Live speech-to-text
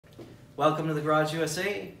Welcome to the Garage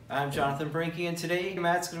USA. I'm Jonathan Brinke, and today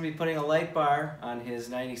Matt's going to be putting a light bar on his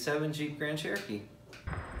 97 Jeep Grand Cherokee.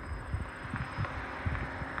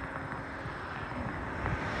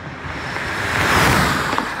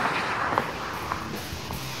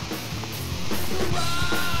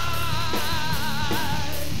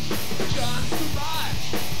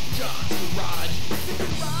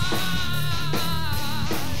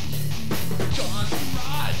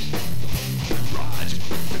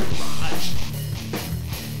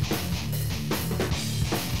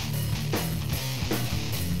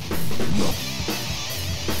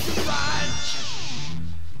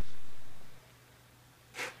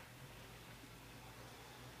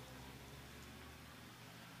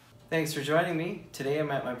 Thanks for joining me. Today I'm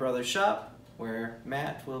at my brother's shop where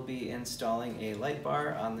Matt will be installing a light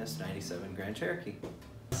bar on this 97 Grand Cherokee.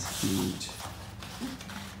 It's huge.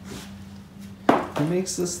 Who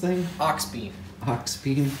makes this thing? Oxbeam.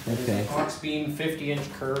 Oxbeam? Okay. Oxbeam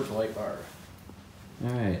 50-inch curved light bar.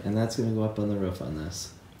 Alright, and that's going to go up on the roof on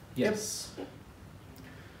this. Yes.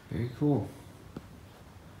 Very cool.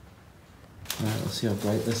 Alright, let's see how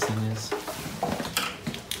bright this thing is.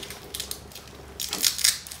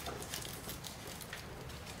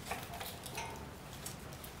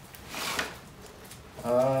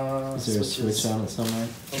 Is there a switch on it somewhere?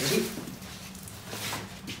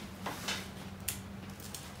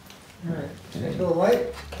 Alright, take the light.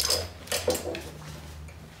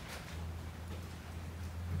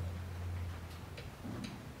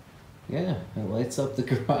 Yeah, it lights up the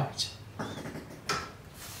garage.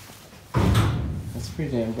 That's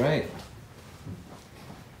pretty damn bright.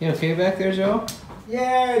 You okay back there, Joe?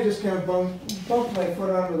 Yeah, I just kind of bumped my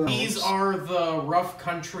foot onto the These are the Rough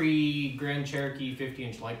Country Grand Cherokee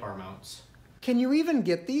 50-inch light bar mounts. Can you even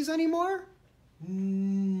get these anymore?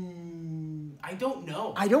 I don't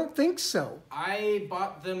know. I don't think so. I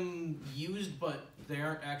bought them used, but they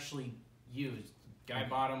aren't actually used. Guy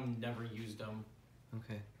bought them, never used them.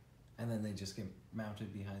 Okay. And then they just get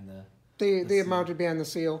mounted behind the... They are mounted behind the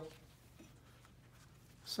seal.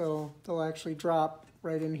 So they'll actually drop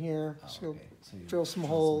right in here. Oh, So okay. So you drill some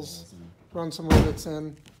holes, and run some rivets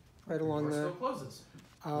in right along Door there. still closes.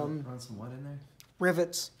 run some what in there?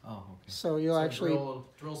 Rivets. Oh, okay. So you'll So actually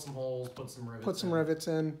drill some holes, put some rivets put some in. rivets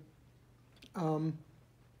in. A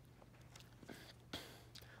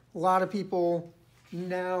lot of people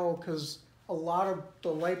now, because a lot of the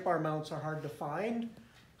light bar mounts are hard to find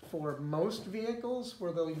for most vehicles,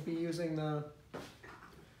 where they'll be using the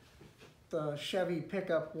Chevy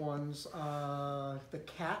pickup ones, the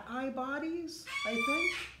cat eye bodies, I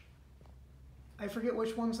think. I forget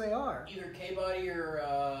which ones they are. Either K-body or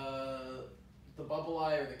the bubble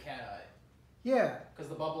eye or the cat eye. Yeah. Because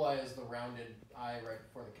the bubble eye is the rounded eye right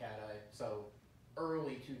before the cat eye. So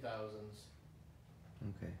early 2000s.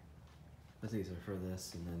 Okay. But these are for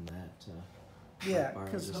this and then that. Yeah, bar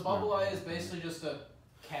because is The just bubble eye mounted is on it. basically just a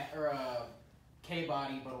cat or a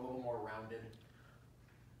K-body, but a little more rounded.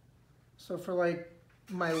 so for like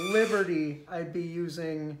my Liberty, I'd be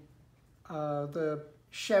using the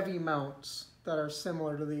Chevy mounts that are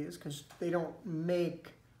similar to these, because they don't make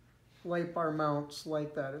light bar mounts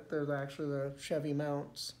like that. They're actually the Chevy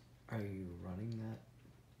mounts. Are you running that?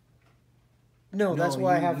 No, that's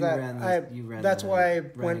why I have you that. ran That's the why I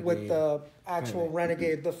went with Renegade. the actual Renegade.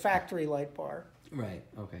 Renegade, the factory light bar. Right,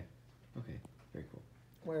 okay. Okay, very cool.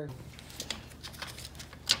 Where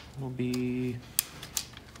Will be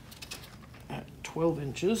at 12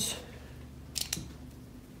 inches.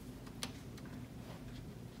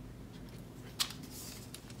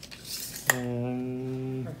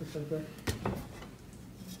 And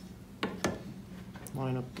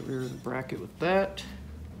line up the rear of the bracket with that.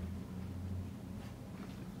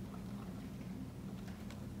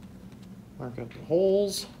 Mark out the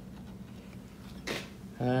holes.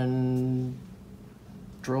 And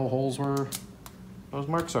drill holes where those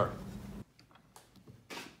marks are.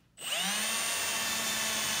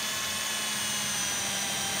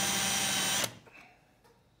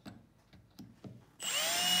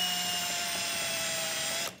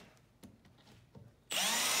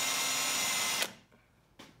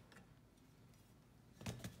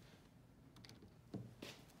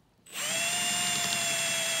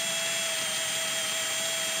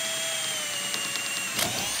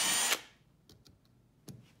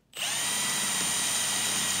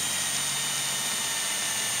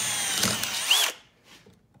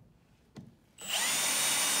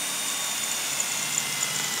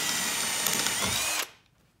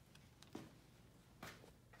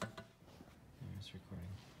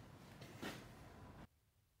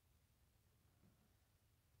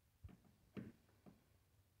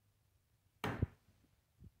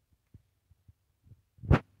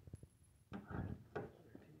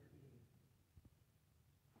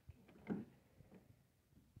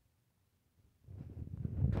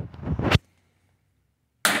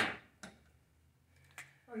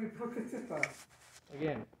 Oh, you broke the tip off.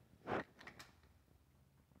 Again.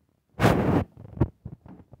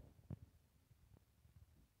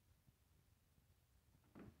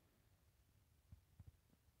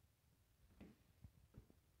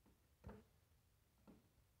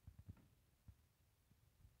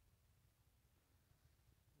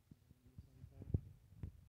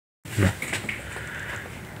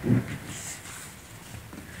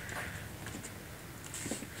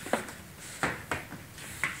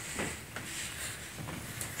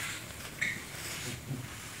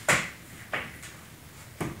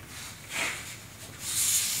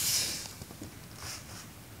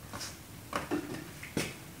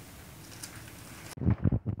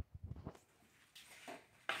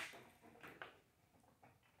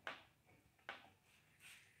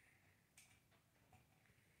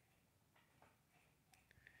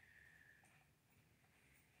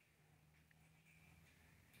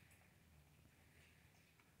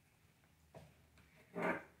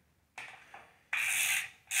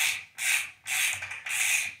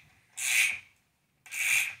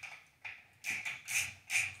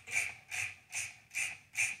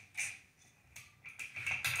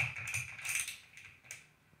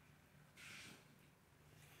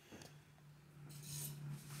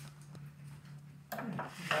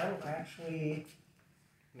 That'll actually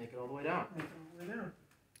Make it all the way down. make it all the way down.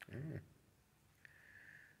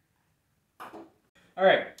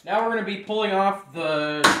 Alright, now we're going to be pulling off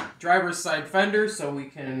the driver's side fender so we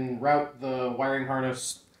can route the wiring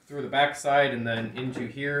harness through the back side and then into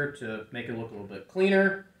here to make it look a little bit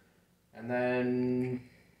cleaner. And then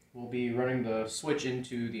we'll be running the switch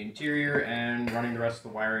into the interior and running the rest of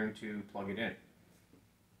the wiring to plug it in.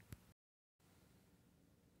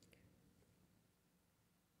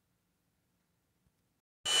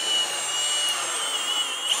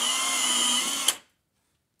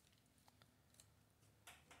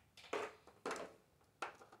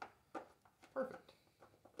 Perfect.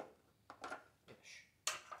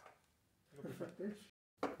 Perfect-ish.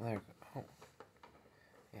 There it goes. Oh.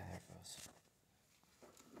 Yeah, there it goes.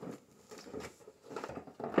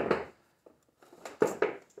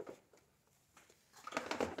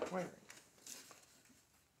 Wiring.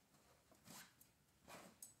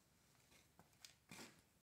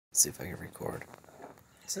 Let's see if I can record.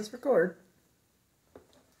 It says record.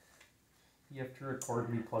 You have to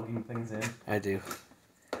record me plugging things in. I do.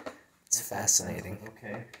 It's fascinating.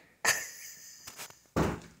 Okay.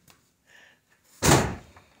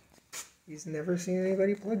 He's never seen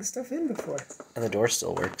anybody plug stuff in before. And the door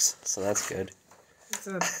still works, so that's good. It's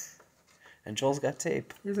a, And Joel's got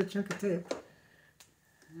tape. here's a chunk of tape.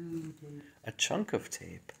 A chunk of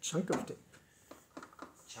tape. Chunk of tape.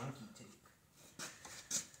 Chunky tape.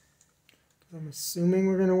 I'm assuming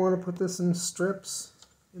we're going to want to put this in strips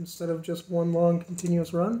instead of just one long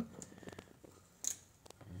continuous run.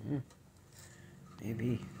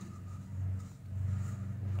 Maybe.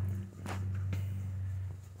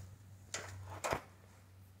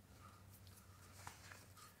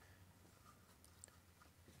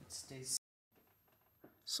 It stays.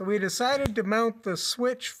 So we decided to mount the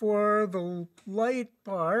switch for the light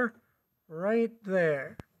bar right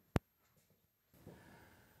there.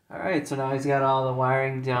 Alright, so now he's got all the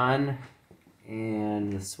wiring done.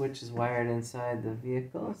 And the switch is wired inside the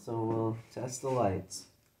vehicle, so we'll test the lights.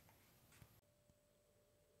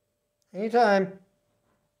 Anytime.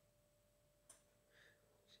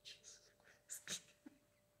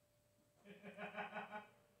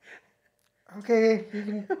 Okay, you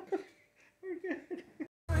can.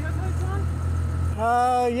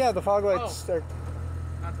 Yeah, the fog lights are.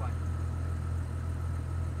 That's fine.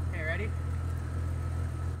 Okay, ready?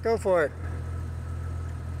 Go for it.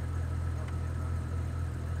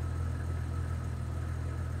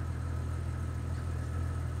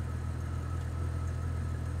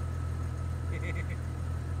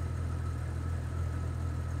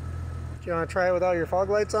 Do you want to try it without your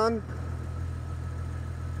fog lights on?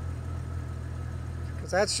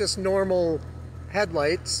 Because that's just normal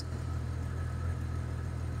headlights.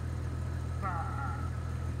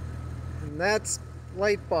 And that's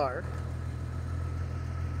light bar.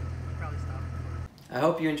 Probably stop. I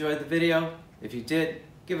hope you enjoyed the video. If you did,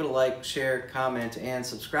 give it a like, share, comment, and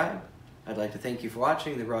subscribe. I'd like to thank you for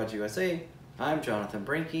watching The Garage USA. I'm Jonathan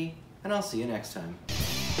Brinke, and I'll see you next time.